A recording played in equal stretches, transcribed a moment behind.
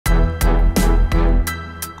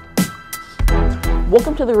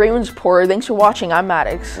Welcome to the Ravens Report. Thanks for watching. I'm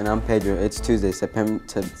Maddox. And I'm Pedro. It's Tuesday, September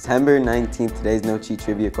 19th. Today's no cheat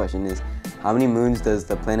trivia question is, how many moons does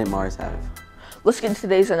the planet Mars have? Let's get into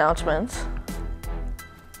today's announcements.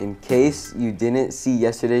 In case you didn't see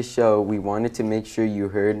yesterday's show, we wanted to make sure you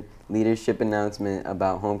heard leadership announcement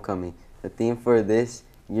about homecoming. The theme for this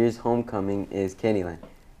year's homecoming is Candyland,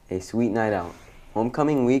 a sweet night out.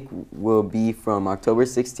 Homecoming week will be from October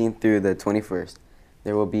 16th through the 21st.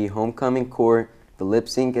 There will be homecoming court, the lip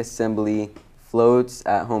sync assembly, floats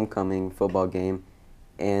at homecoming football game,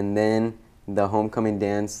 and then the homecoming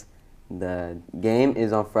dance. The game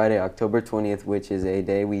is on Friday, October 20th, which is a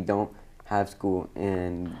day we don't have school,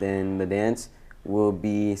 and then the dance will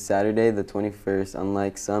be Saturday the 21st,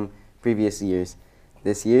 unlike some previous years.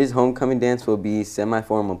 This year's homecoming dance will be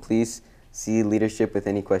semi-formal. Please see leadership with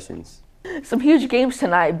any questions. Some huge games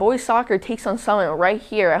tonight. Boys soccer takes on Summit right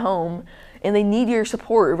here at home, and they need your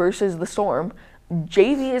support versus the Storm.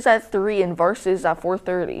 JV is at 3 and varsity is at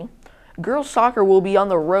 4:30. Girls soccer will be on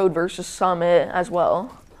the road versus Summit as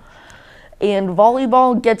well. And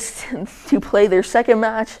volleyball gets to play their second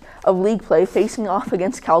match of league play, facing off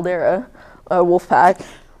against Caldera Wolfpack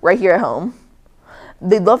right here at home.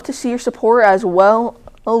 They'd love to see your support as well.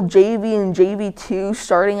 JV and JV2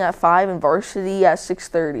 starting at 5 and varsity at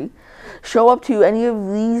 6:30. Show up to any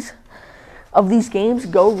of these games.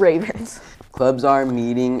 Go Ravens. Clubs are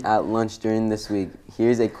meeting at lunch during this week.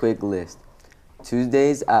 Here's a quick list.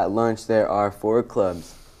 Tuesdays at lunch there are 4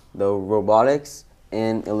 clubs. The Robotics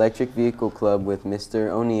and Electric Vehicle Club with Mr.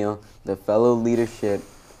 O'Neill, the Fellow Leadership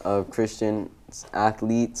of Christian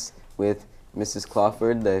Athletes with Mrs.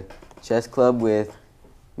 Clawford, the Chess Club with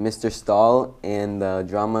Mr. Stahl, and the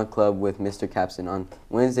Drama Club with Mr. Capson. On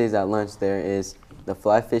Wednesdays at lunch there is the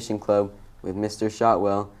Fly Fishing Club with Mr.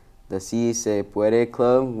 Shotwell, the Si Se Puede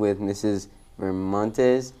Club with Mrs.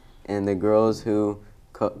 Vermontes, and the Girls Who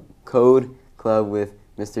Code Club with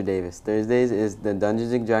Mr. Davis. Thursdays is the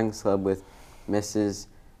Dungeons and Dragons Club with Mrs.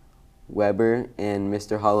 Weber and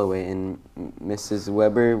Mr. Holloway in Mrs.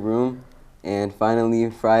 Weber room. And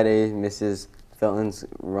finally, Friday, Mrs. Felton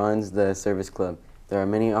runs the Service Club. There are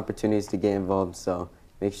many opportunities to get involved, so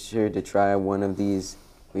make sure to try one of these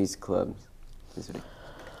clubs this week.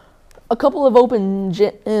 A couple of open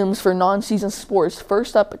gyms for non-season sports.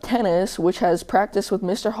 First up, tennis, which has practice with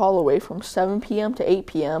Mr. Holloway from 7 p.m. to 8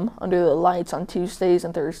 p.m. under the lights on Tuesdays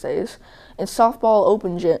and Thursdays. And softball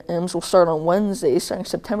open gyms will start on Wednesdays, starting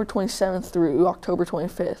September 27th through October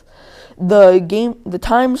 25th. The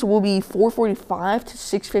times will be 4:45 to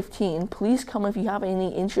 6:15. Please come if you have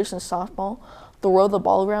any interest in softball. Throw the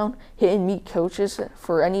ball around, hit and meet coaches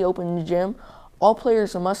for any open gym. All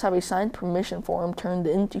players must have a signed permission form turned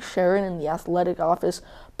in to Sharon in the athletic office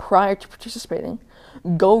prior to participating.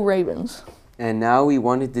 Go Ravens. And now we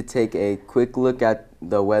wanted to take a quick look at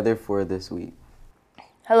the weather for this week.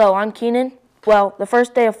 Hello, I'm Keenan. Well, the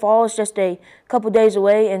first day of fall is just a couple days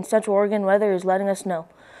away, and Central Oregon weather is letting us know.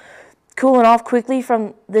 Cooling off quickly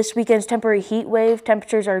from this weekend's temporary heat wave.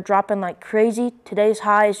 Temperatures are dropping like crazy. Today's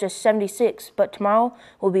high is just 76, but tomorrow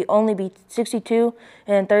will only be 62,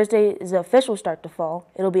 and Thursday is the official start to fall.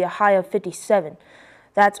 It'll be a high of 57.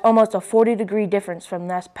 That's almost a 40-degree difference from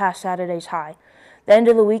last past Saturday's high. The end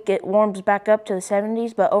of the week, it warms back up to the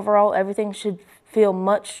 70s, but overall, everything should feel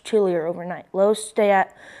much chillier overnight. Lows stay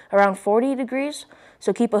at around 40 degrees,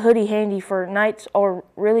 so keep a hoodie handy for nights or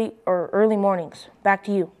early mornings. Back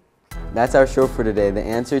to you. That's our show for today. The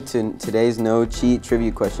answer to today's no cheat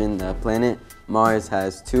trivia question: the planet Mars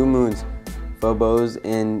has 2 moons, Phobos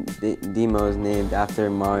and Deimos, named after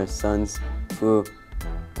Mars' sons who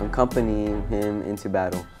accompany him into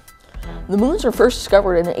battle. The moons were first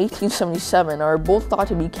discovered in 1877 and are both thought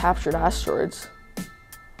to be captured asteroids.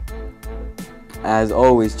 As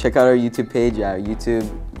always, check out our YouTube page at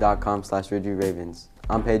youtube.com/RidgeviewRavens.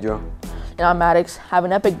 I'm Pedro. And I'm Maddox. Have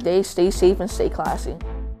an epic day, stay safe, and stay classy.